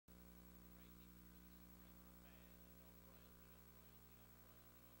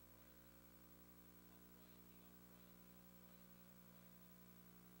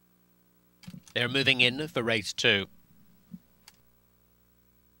They're moving in for race 2.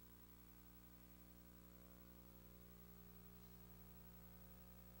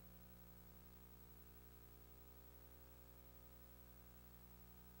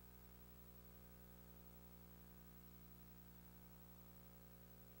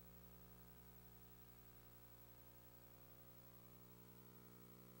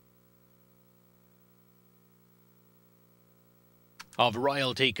 Of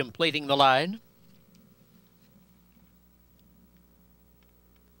Royalty completing the line.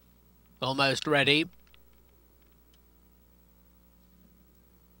 Almost ready.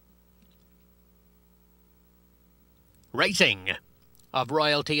 Racing. Of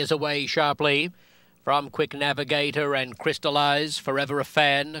Royalty is away sharply. From Quick Navigator and Crystallize, Forever a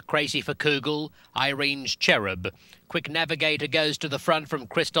Fan, Crazy for Kugel, Irene's Cherub. Quick Navigator goes to the front from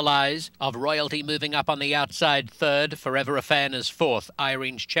Crystallize. Of Royalty moving up on the outside third. Forever a Fan is fourth.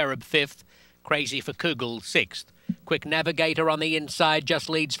 Irene's Cherub fifth. Crazy for Kugel sixth. Quick Navigator on the inside just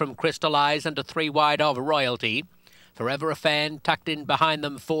leads from Crystallize and to 3 wide of Royalty. Forever a Fan tucked in behind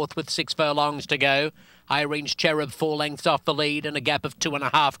them fourth with 6 furlongs to go. Irene's Cherub 4 lengths off the lead and a gap of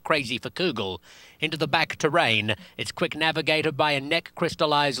 2.5. Crazy for Kugel. Into the back terrain. It's Quick Navigator by a neck.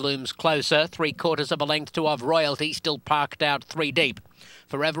 Crystallize looms closer. 3/4 of a length to Of Royalty, still parked out 3 deep.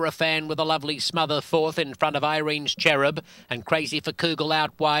 Forever a Fan with a lovely smother fourth in front of Irene's Cherub, and Crazy for Kugel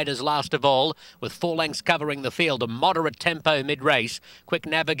out wide as last of all, with 4 lengths covering the field. A moderate tempo mid-race. Quick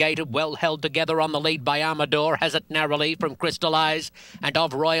Navigator well held together on the lead by Amador, has it narrowly from Crystallize, and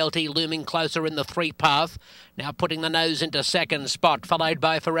Of Royalty looming closer in the 3 path. Now putting the nose into second spot, followed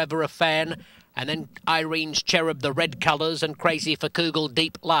by Forever a Fan, and then Irene's Cherub, the red colours, and Crazy for Kugel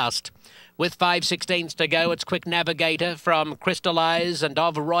deep last. With 5/16 to go, it's Quick Navigator from Crystallize and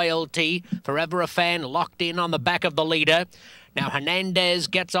Of Royalty. Forever a Fan locked in on the back of the leader. Now Hernandez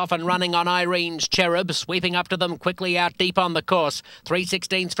gets off and running on Irene's Cherub, sweeping up to them quickly out deep on the course.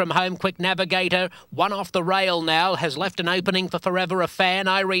 3/16 from home, Quick Navigator, 1 off the rail now, has left an opening for Forever a Fan.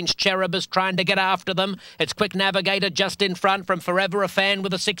 Irene's Cherub is trying to get after them. It's Quick Navigator just in front from Forever a Fan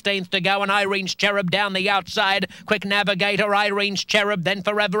with a 16th to go, and Irene's Cherub down the outside. Quick Navigator, Irene's Cherub, then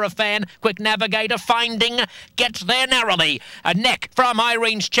Forever a Fan. Quick Navigator finding, gets there narrowly. A neck from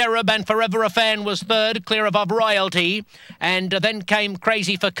Irene's Cherub, and Forever a Fan was third, clear of Royalty. And then came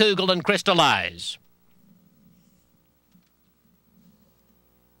Crazy for Kugel and Crystallize.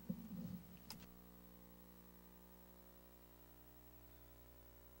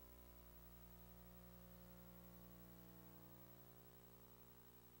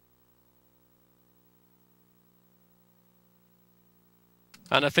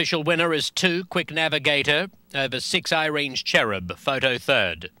 Unofficial winner is 2, Quick Navigator, over 6, Irene's Cherub, photo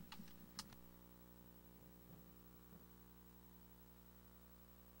third.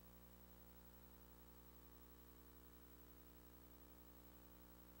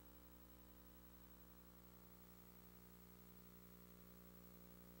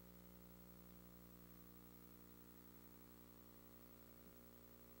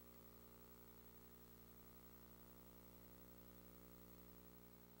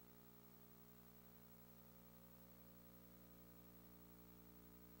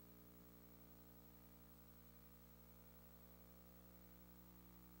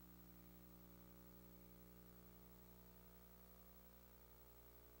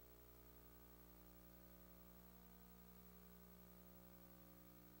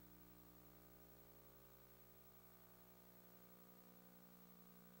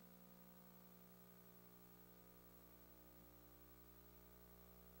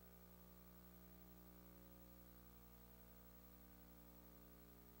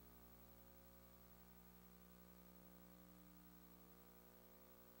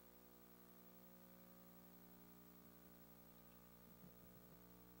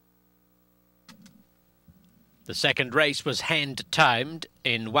 The second race was hand-timed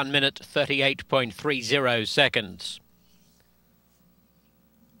in 1 minute 38.30 seconds.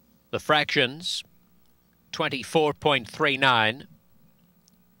 The fractions, 24.39,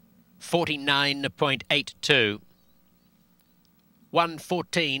 49.82,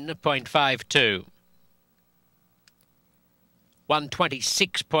 114.52,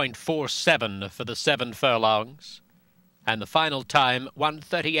 126.47 for the 7 furlongs, and the final time,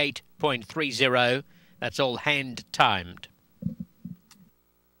 138.30. That's all hand-timed.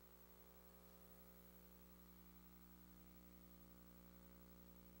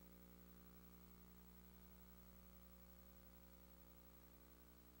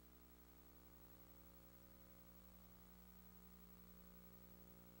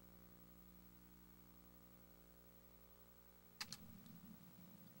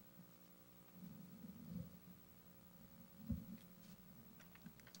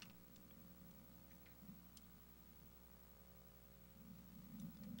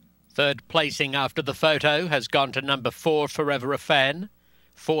 Third placing after the photo has gone to number 4, Forever a Fan.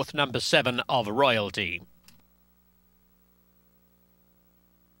 Fourth, number 7 of Royalty.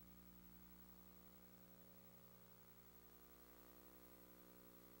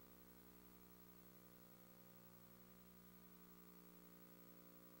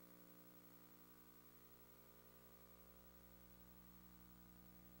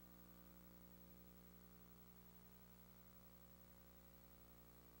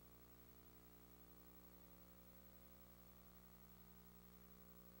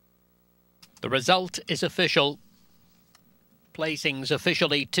 The result is official. Placings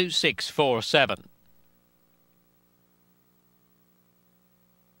officially 2, 6, 4, 7.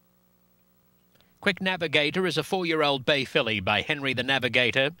 Quick Navigator is a 4-year-old bay filly by Henry the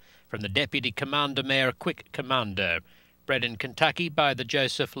Navigator from the Deputy Commander mare Quick Commander, bred in Kentucky by the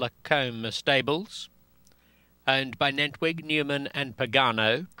Joseph Lacombe stables, owned by Nentwig, Newman and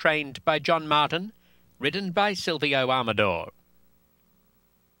Pagano, trained by John Martin, ridden by Silvio Amador.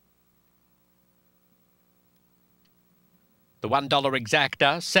 The $1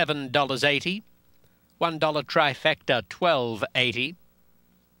 exacta, $7.80. $1 trifecta, $12.80.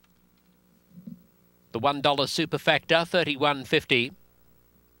 The $1 superfecta, $31.50.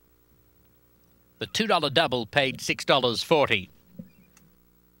 The $2 double paid $6.40.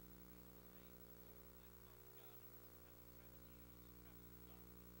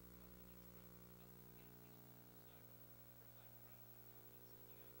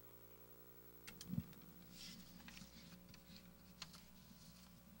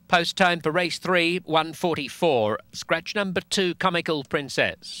 Post time for race 3, 1:44. Scratch number 2, Comical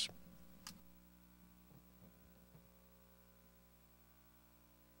Princess.